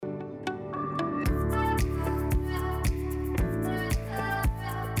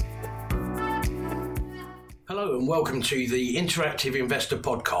Hello and welcome to the Interactive Investor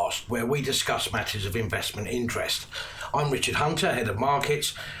Podcast, where we discuss matters of investment interest. I'm Richard Hunter, Head of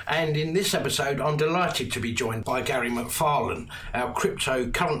Markets, and in this episode I'm delighted to be joined by Gary McFarlane, our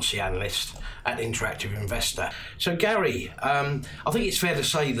cryptocurrency analyst at Interactive Investor. So Gary, I think it's fair to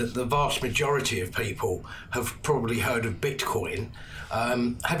say that the vast majority of people have probably heard of Bitcoin.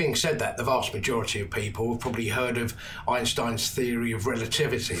 Having said that, the vast majority of people have probably heard of Einstein's theory of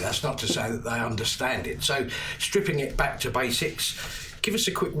relativity. That's not to say that they understand it. So stripping it back to basics, give us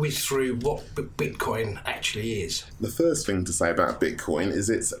a quick whiz through what Bitcoin actually is. The first thing to say about Bitcoin is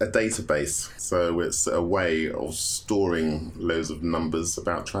it's a database. So it's a way of storing loads of numbers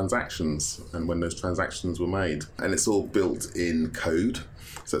about transactions and when those transactions were made. And it's all built in code.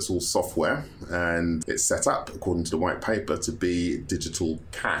 So it's all software, and it's set up, according to the white paper, to be digital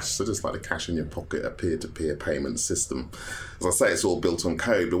cash. So just like the cash in your pocket, a peer-to-peer payment system. As I say, it's all built on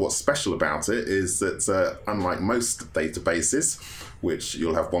code, but what's special about it is that unlike most databases, which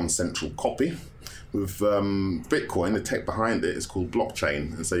you'll have one central copy, with Bitcoin, the tech behind it is called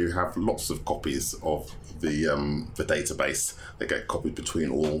blockchain, and so you have lots of copies of the database. They get copied between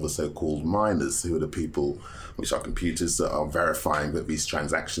all the so-called miners, who are the people, which are computers that are verifying that these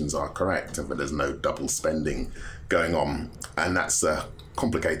transactions are correct and that there's no double spending going on. And that's a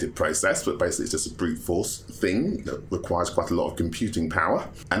complicated process, but basically it's just a brute force thing that requires quite a lot of computing power,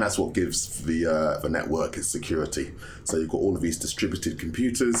 and that's what gives the network its security. So you've got all of these distributed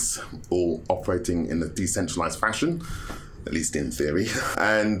computers all operating in a decentralized fashion, at least in theory,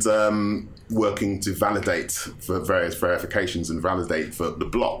 and working to validate for various verifications and validate for the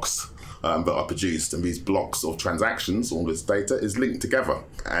blocks that are produced. And these blocks of transactions, all this data, is linked together,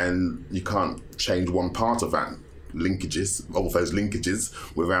 and you can't change one part of that all those linkages,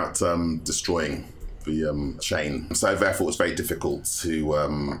 without destroying the chain. So therefore it's very difficult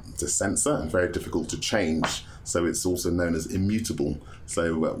to censor and very difficult to change. So it's also known as immutable.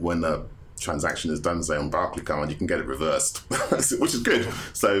 So when a transaction is done, say on Barclaycard, you can get it reversed, which is good.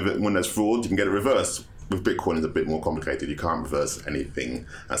 So that when there's fraud, you can get it reversed. With Bitcoin, it's a bit more complicated. You can't reverse anything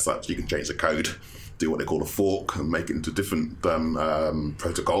as such. You can change the code, do what they call a fork, and make it into a different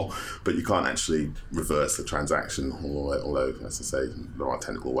protocol, but you can't actually reverse the transaction, although, as I say, there are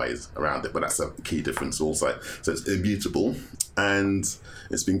technical ways around it, but that's a key difference also. So it's immutable, and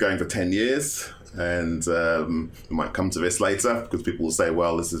it's been going for 10 years, and we might come to this later, because people will say,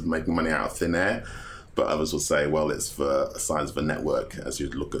 well, this is making money out of thin air. But others will say, well, it's for the size of a network. As you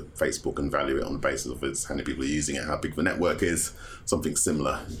look at Facebook and value it on the basis of how many people are using it, how big the network is, something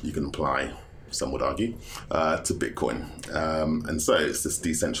similar you can apply, some would argue, to Bitcoin. And so it's this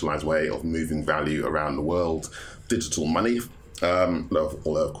decentralized way of moving value around the world, digital money. Although,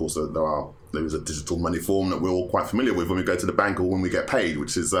 of course, there is a digital money form that we're all quite familiar with when we go to the bank or when we get paid,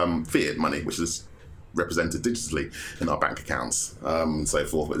 which is fiat money, which is represented digitally in our bank accounts and so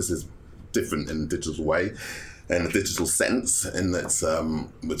forth. But this is different in a digital way, in a digital sense, in that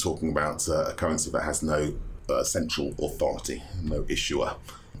we're talking about a currency that has no central authority, no issuer,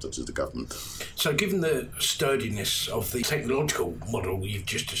 such as the government. So given the sturdiness of the technological model you've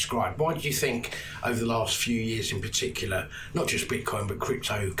just described, why do you think over the last few years in particular, not just Bitcoin but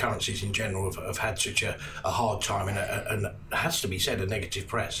cryptocurrencies in general, have had such a hard time and it has to be said, a negative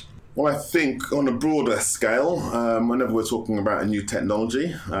press? Well, I think on a broader scale, whenever we're talking about a new technology,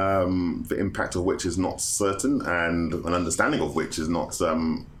 the impact of which is not certain and an understanding of which is not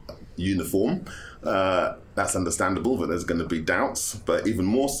uniform, that's understandable that there's going to be doubts. But even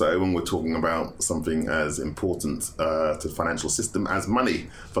more so when we're talking about something as important to the financial system as money,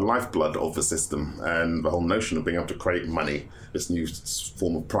 the lifeblood of the system, and the whole notion of being able to create money, this new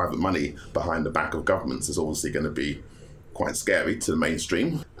form of private money behind the back of governments, is obviously going to be quite scary to the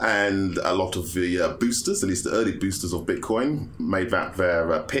mainstream. And a lot of the boosters, at least the early boosters of Bitcoin, made that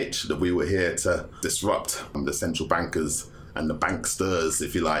their pitch, that we were here to disrupt the central bankers and the banksters,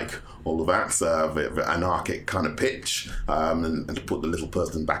 if you like, all of that, the anarchic kind of pitch, and to put the little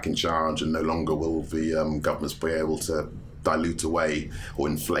person back in charge, and no longer will the governments be able to dilute away or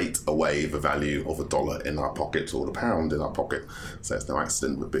inflate away the value of a dollar in our pocket or the pound in our pocket. So it's no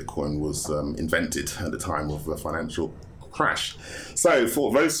accident that Bitcoin was invented at the time of the financial crash. So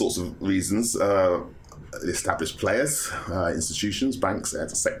for those sorts of reasons, established players, institutions, banks,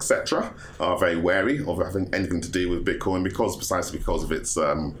 etc., are very wary of having anything to do with Bitcoin precisely because of its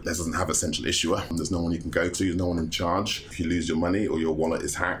it doesn't have a central issuer. There's no one you can go to, there's no one in charge. If you lose your money or your wallet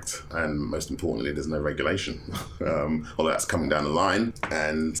is hacked, and most importantly, there's no regulation. Although that's coming down the line,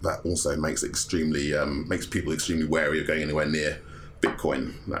 and that also makes people extremely wary of going anywhere near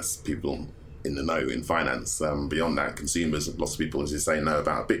Bitcoin. That's people in the know in finance. Beyond that, consumers, lots of people, as you say, know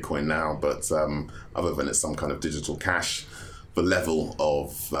about Bitcoin now, but other than it's some kind of digital cash, the level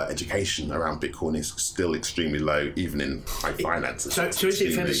of education around Bitcoin is still extremely low, even in high finance. So is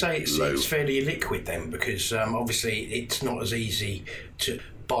it fair to say it's fairly illiquid then? Because obviously it's not as easy to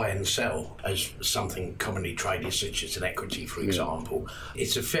buy and sell as something commonly traded, such as an equity, for example.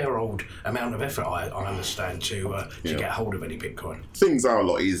 It's a fair old amount of effort, I understand, to get hold of any Bitcoin. Things are a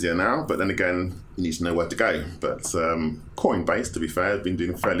lot easier now, but then again, you need to know where to go. But Coinbase, to be fair, have been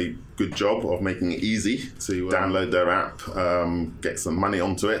doing a fairly good job of making it easy to download their app, get some money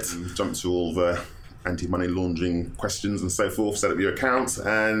onto it, jump through all the anti-money laundering questions and so forth, set up your account,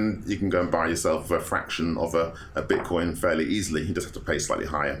 and you can go and buy yourself a fraction of a Bitcoin fairly easily. You just have to pay slightly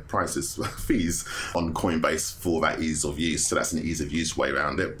higher fees on Coinbase for that ease of use. So that's an ease of use way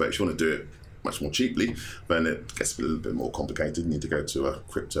around it. But if you want to do it much more cheaply, then it gets a little bit more complicated. You need to go to a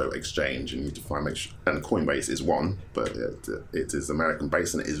crypto exchange and you need to make sure, and Coinbase is one, but it is American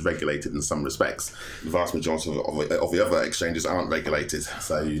based and it is regulated in some respects. The vast majority of the other exchanges aren't regulated,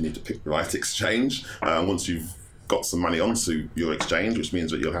 so you need to pick the right exchange. Once you've got some money onto your exchange, which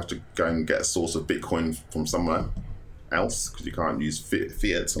means that you'll have to go and get a source of Bitcoin from somewhere else, because you can't use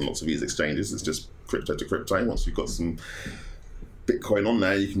fiat on lots of these exchanges. It's just crypto to crypto. Once you've got some Bitcoin on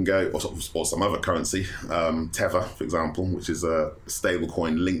there, you can go, or some other currency, Tether, for example, which is a stable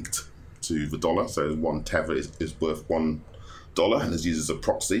coin linked to the dollar. So one Tether is worth $1 and is used as a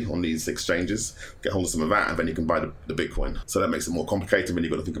proxy on these exchanges. Get hold of some of that, and then you can buy the Bitcoin. So that makes it more complicated when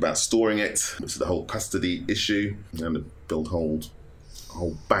you've got to think about storing it, which is the whole custody issue, and to build whole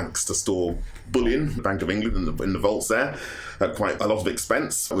banks to store bullion, the Bank of England in the vaults there, at quite a lot of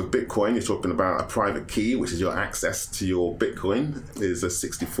expense. With Bitcoin, you're talking about a private key, which is your access to your Bitcoin, is a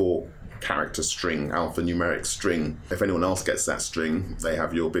 64-character string, alphanumeric string. If anyone else gets that string, they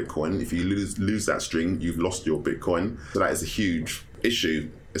have your Bitcoin. If you lose that string, you've lost your Bitcoin. So that is a huge issue,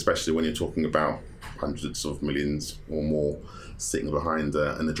 especially when you're talking about hundreds of millions or more sitting behind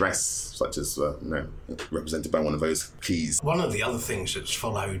an address, such as represented by one of those keys. One of the other things that's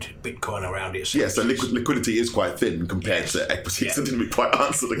followed Bitcoin around it. Yes, so liquidity is quite thin compared to equity. So it didn't quite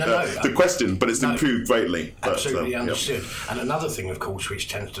answer the question, but it's improved greatly. Absolutely understood. And another thing, of course, which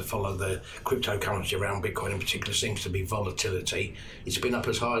tends to follow the cryptocurrency around Bitcoin in particular, seems to be volatility. It's been up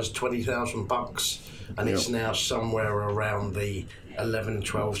as high as $20,000, and it's now somewhere around the 11,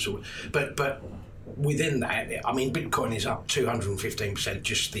 12. But within that, I mean, Bitcoin is up 215%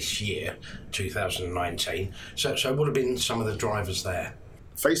 just this year, 2019. So what have been some of the drivers there?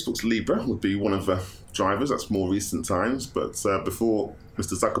 Facebook's Libra would be one of the drivers. That's more recent times. But before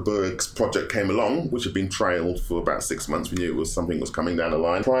Mr. Zuckerberg's project came along, which had been trailed for about 6 months, we knew it was something was coming down the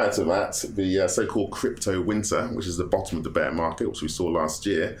line. Prior to that, the so-called crypto winter, which is the bottom of the bear market, which we saw last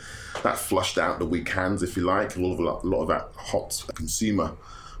year, that flushed out the weak hands, if you like, a lot of that hot consumer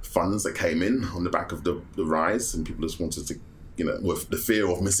funds that came in on the back of the rise, and people just wanted to, with the fear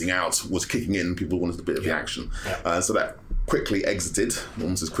of missing out was kicking in, people wanted a bit of the action. So that quickly exited,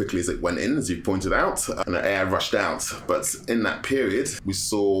 almost as quickly as it went in, as you pointed out, and the air rushed out. But in that period, we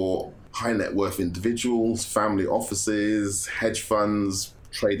saw high net worth individuals, family offices, hedge funds,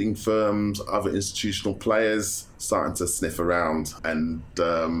 trading firms, other institutional players starting to sniff around, and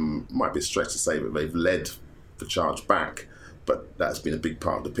might be a stretch to say that they've led the charge back. But that's been a big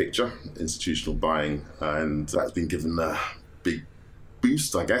part of the picture, institutional buying, and that's been given a big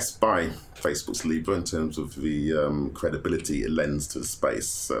boost, I guess, by Facebook's Libra in terms of the credibility it lends to the space.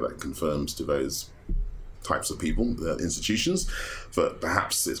 So that confirms to those types of people, institutions, that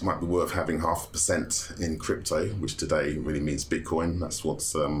perhaps it might be worth having 0.5% in crypto, which today really means Bitcoin. That's what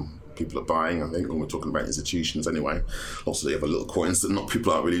people are buying, I think, when we're talking about institutions anyway. Also, the other little coins that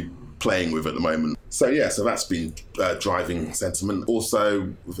people aren't really playing with at the moment. So that's been driving sentiment.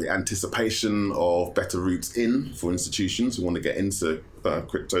 Also, the anticipation of better routes in for institutions who want to get into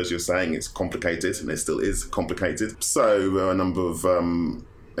crypto, as you're saying, it's complicated, and it still is complicated. So there are a number of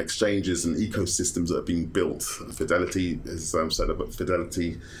exchanges and ecosystems that are being built. Fidelity has set up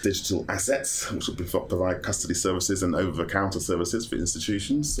Fidelity Digital Assets, which will provide custody services and over-the-counter services for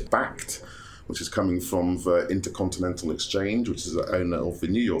institutions. Backed, which is coming from the Intercontinental Exchange, which is the owner of the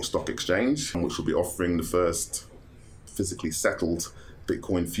New York Stock Exchange, which will be offering the first physically settled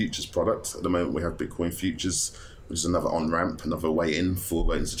Bitcoin futures product. At the moment, we have Bitcoin futures, which is another on-ramp, another way in for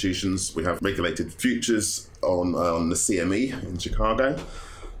the institutions. We have regulated futures on the CME in Chicago,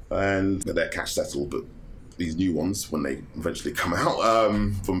 and they're cash settled, but these new ones, when they eventually come out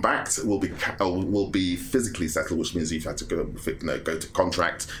from Backed, will be physically settled, which means you've had to go to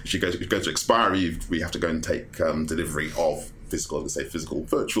contract. If you go to expiry, we have to go and take delivery of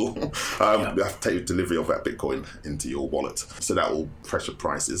virtual, you have to take delivery of that Bitcoin into your wallet. So that will pressure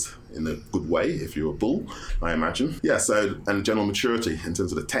prices in a good way if you're a bull, I imagine. Yeah, so, and general maturity in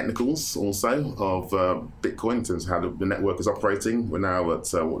terms of the technicals also of Bitcoin, in terms of how the network is operating. We're now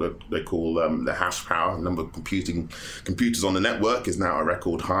at what they call the hash power. The number of computers on the network is now a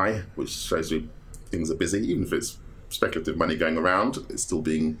record high, which shows you things are busy, even if it's speculative money going around. It still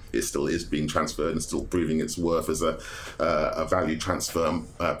is being transferred and still proving its worth as a value transfer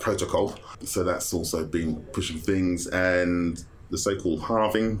protocol. So that's also been pushing things, and the so-called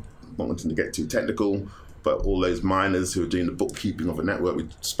halving. Not wanting to get too technical, but all those miners who are doing the bookkeeping of a network we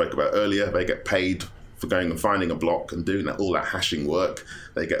spoke about earlier, they get paid for going and finding a block and doing all that hashing work.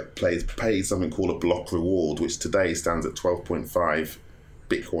 They get paid something called a block reward, which today stands at 12.5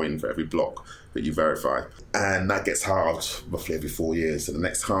 Bitcoin for every block that you verify. And that gets halved roughly every 4 years. So the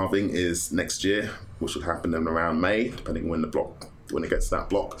next halving is next year, which will happen in around May, depending when it gets to that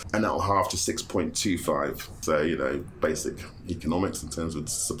block. And that will halve to 6.25. So, basic economics in terms of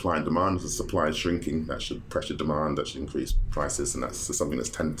supply and demand. If the supply is shrinking, that should pressure demand, that should increase prices. And that's something that's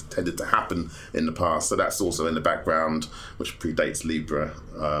tended to happen in the past. So that's also in the background, which predates Libra.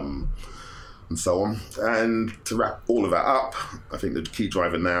 And so on. And to wrap all of that up, I think the key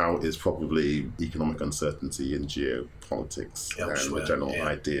driver now is probably economic uncertainty and geopolitics, and the general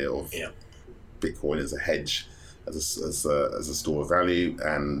idea of Bitcoin as a hedge, as a store of value,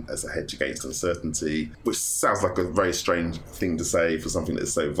 and as a hedge against uncertainty, which sounds like a very strange thing to say for something that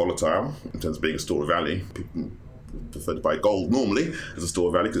is so volatile in terms of being a store of value. People prefer to buy gold normally as a store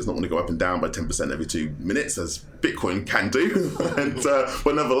of value because it's not going to go up and down by 10% every 2 minutes as Bitcoin can do.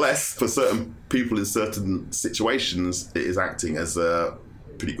 But nevertheless, for certain people in certain situations, it is acting as a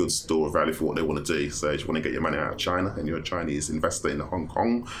pretty good store of value for what they want to do. So if you want to get your money out of China and you're a Chinese investor in Hong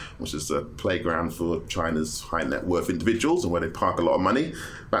Kong, which is a playground for China's high net worth individuals and where they park a lot of money,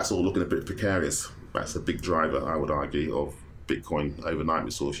 that's all looking a bit precarious. That's a big driver, I would argue, of Bitcoin overnight.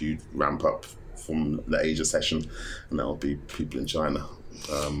 We saw a huge ramp up from the Asia session, and that'll be people in China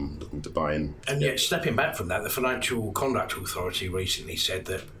looking to buy in. And yet, stepping back from that, the Financial Conduct Authority recently said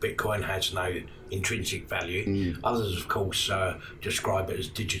that Bitcoin has no intrinsic value. Others, of course, describe it as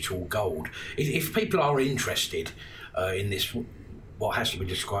digital gold. If people are interested in this, what has to be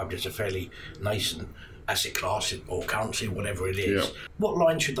described as a fairly nascent asset class or currency, whatever it is, what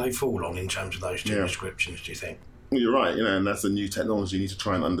line should they fall on in terms of those two descriptions, do you think? Well, you're right, and that's a new technology. You need to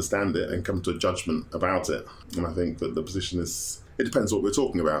try and understand it and come to a judgment about it. And I think that the position is, it depends what we're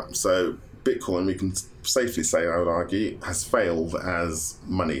talking about. So Bitcoin, we can safely say, I would argue, has failed as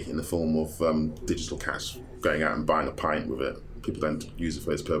money in the form of digital cash, going out and buying a pint with it. People don't use it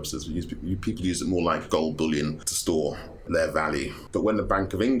for those purposes. People use it more like gold bullion to store their value. But when the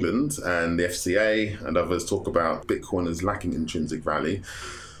Bank of England and the FCA and others talk about Bitcoin as lacking intrinsic value,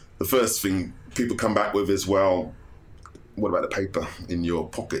 the first thing people come back with is, well, what about the paper in your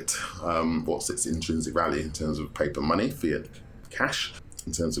pocket? What's its intrinsic value in terms of paper money, fiat cash?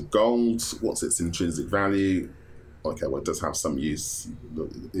 In terms of gold, what's its intrinsic value? Okay, well, it does have some use,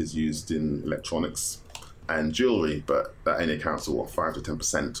 is used in electronics and jewellery, but that only accounts for 5 to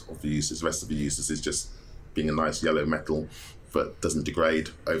 10% of the uses. The rest of the uses is just being a nice yellow metal that doesn't degrade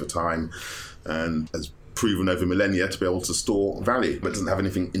over time and has proven over millennia to be able to store value, but it doesn't have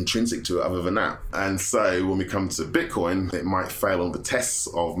anything intrinsic to it other than that. And so when we come to Bitcoin, it might fail on the tests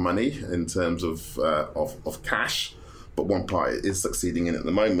of money in terms of cash, but one part it is succeeding in at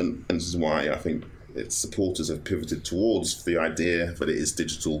the moment, and this is why I think its supporters have pivoted towards the idea that it is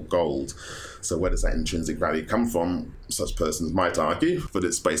digital gold. So where does that intrinsic value come from? Such persons might argue that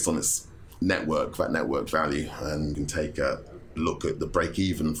it's based on its network, that network value, and you can take a look at the break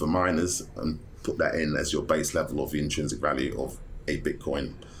even for miners and put that in as your base level of the intrinsic value of a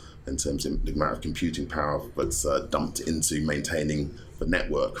Bitcoin in terms of the amount of computing power that's dumped into maintaining the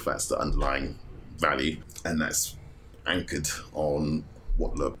network. That's the underlying value, and that's anchored on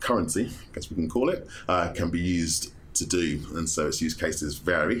what the currency, I guess we can call it, can be used to do. And so its use cases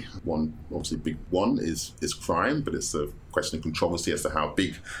vary. One, obviously big one is crime, but it's a question of controversy as to how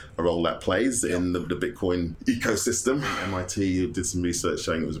big a role that plays in the Bitcoin ecosystem. MIT did some research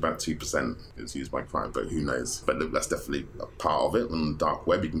showing it was about 2% it's used by crime, but who knows? But that's definitely a part of it. On the dark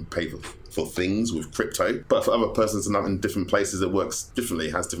web, you can pay for things with crypto, but for other persons in different places, it works differently.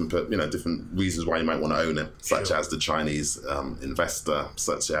 It has different reasons why you might want to own it, such as the Chinese investor,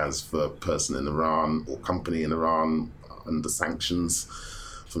 such as for a person in Iran or company in Iran under sanctions.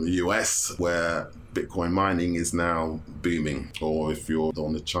 from the US, where Bitcoin mining is now booming, or if you're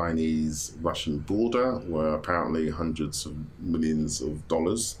on the Chinese-Russian border, where apparently hundreds of millions of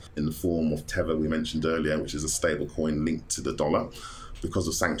dollars in the form of Tether we mentioned earlier, which is a stable coin linked to the dollar. Because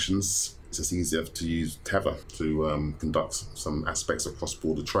of sanctions, it's just easier to use Tether to conduct some aspects of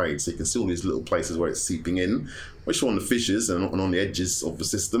cross-border trade. So you can see all these little places where it's seeping in, which are on the fissures and on the edges of the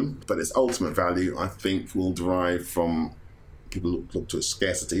system. But its ultimate value, I think, will derive from people look to its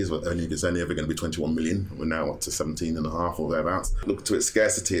scarcity. It's only ever going to be 21 million. We're now up to 17 and a half or thereabouts. Look to its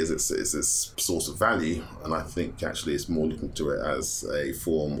scarcity as its source of value, and I think actually it's more looking to it as a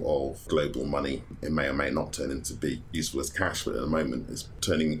form of global money. It may or may not turn into be useful as cash, but at the moment it's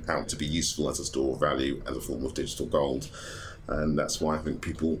turning out to be useful as a store of value, as a form of digital gold, and that's why I think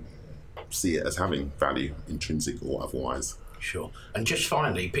people see it as having value, intrinsic or otherwise. Sure. And just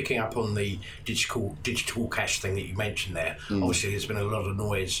finally, picking up on the digital cash thing that you mentioned there, obviously there's been a lot of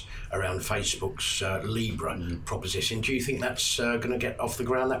noise around Facebook's Libra proposition. Do you think that's going to get off the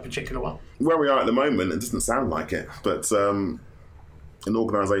ground, that particular one? Where we are at the moment, it doesn't sound like it, but an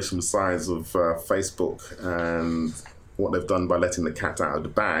organisation the size of Facebook and what they've done by letting the cat out of the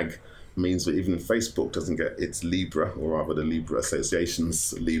bag means that even if Facebook doesn't get its Libra, or rather the Libra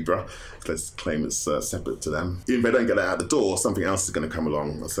Association's Libra, let's claim it's separate to them, even if they don't get it out the door, something else is going to come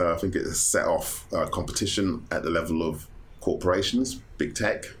along. So I think it's set off competition at the level of corporations, big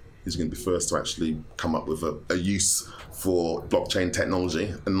tech, who's going to be first to actually come up with a use for blockchain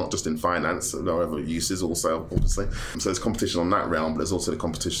technology, and not just in finance, there are other uses also, obviously. So there's competition on that realm, but there's also the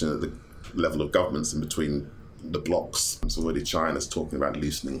competition at the level of governments in between the blocks. So already China's talking about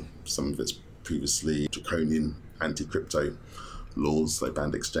loosening some of its previously draconian anti-crypto laws. They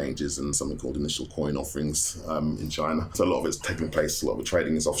banned exchanges and something called initial coin offerings in China. So a lot of it's taking place, a lot of the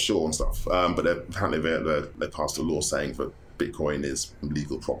trading is offshore and stuff. But apparently they passed a law saying that Bitcoin is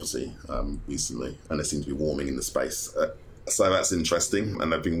legal property recently, and they seem to be warming in the space. So that's interesting,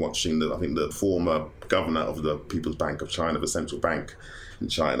 and I've been watching I think the former governor of the People's Bank of China, the central bank in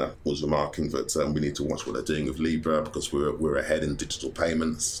China, was remarking that we need to watch what they're doing with Libra, because we're ahead in digital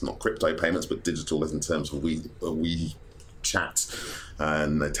payments, not crypto payments, but digital as in terms of WeChat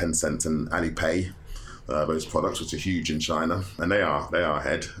and Tencent and Alipay. Those products, which are huge in China, and they are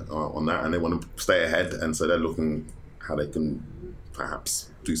ahead on that, and they want to stay ahead, and so they're looking how they can perhaps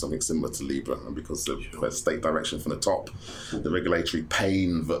do something similar to Libra, and because of the state direction from the top, the regulatory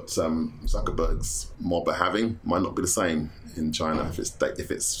pain that Zuckerberg's mob are having might not be the same in China if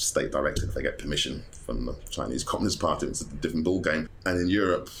it's state directed, if they get permission from the Chinese Communist Party. It's a different ballgame. And in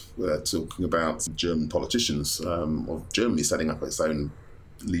Europe, we're talking about German politicians of Germany setting up its own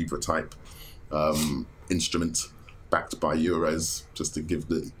Libra type instrument backed by euros, just to give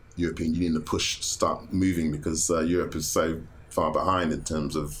the European Union a push to start moving, because Europe is so far behind in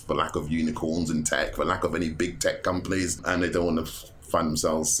terms of the lack of unicorns in tech, the lack of any big tech companies, and they don't want to find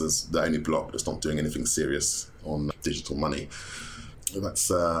themselves as the only bloc that's not doing anything serious on digital money. That's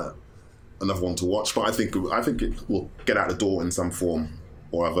another one to watch, but I think it will get out the door in some form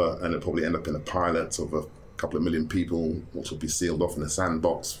or other, and it'll probably end up in a pilot of a couple of million people, which will be sealed off in a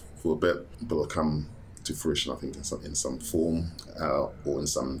sandbox for a bit, but will come to fruition, I think, in some form or in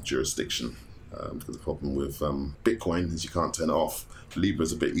some jurisdiction. Because the problem with Bitcoin is you can't turn it off. Libra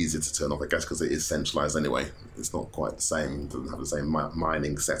is a bit easier to turn off, I guess, because it is centralized anyway. It's not quite the same, doesn't have the same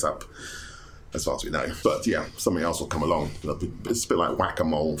mining setup, as far as we know. But yeah, something else will come along. It's a bit like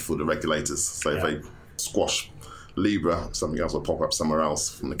whack-a-mole for the regulators. So if they squash Libra, something else will pop up somewhere else,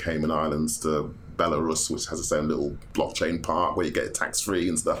 from the Cayman Islands to Belarus, which has its own little blockchain park where you get it tax-free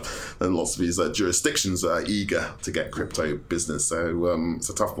and stuff. And lots of these jurisdictions are eager to get crypto business. So it's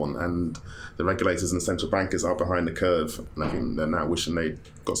a tough one. And the regulators and the central bankers are behind the curve. And I think they're now wishing they'd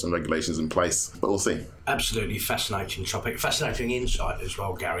got some regulations in place. But we'll see. Absolutely fascinating topic. Fascinating insight as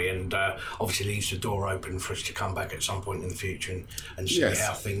well, Gary. And obviously leaves the door open for us to come back at some point in the future and see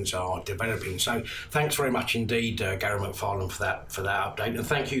how things are developing. So thanks very much indeed, Gary McFarlane, for that update. And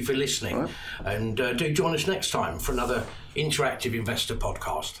thank you for listening. Right. And do join us next time for another interactive investor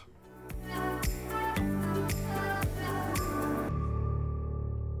podcast.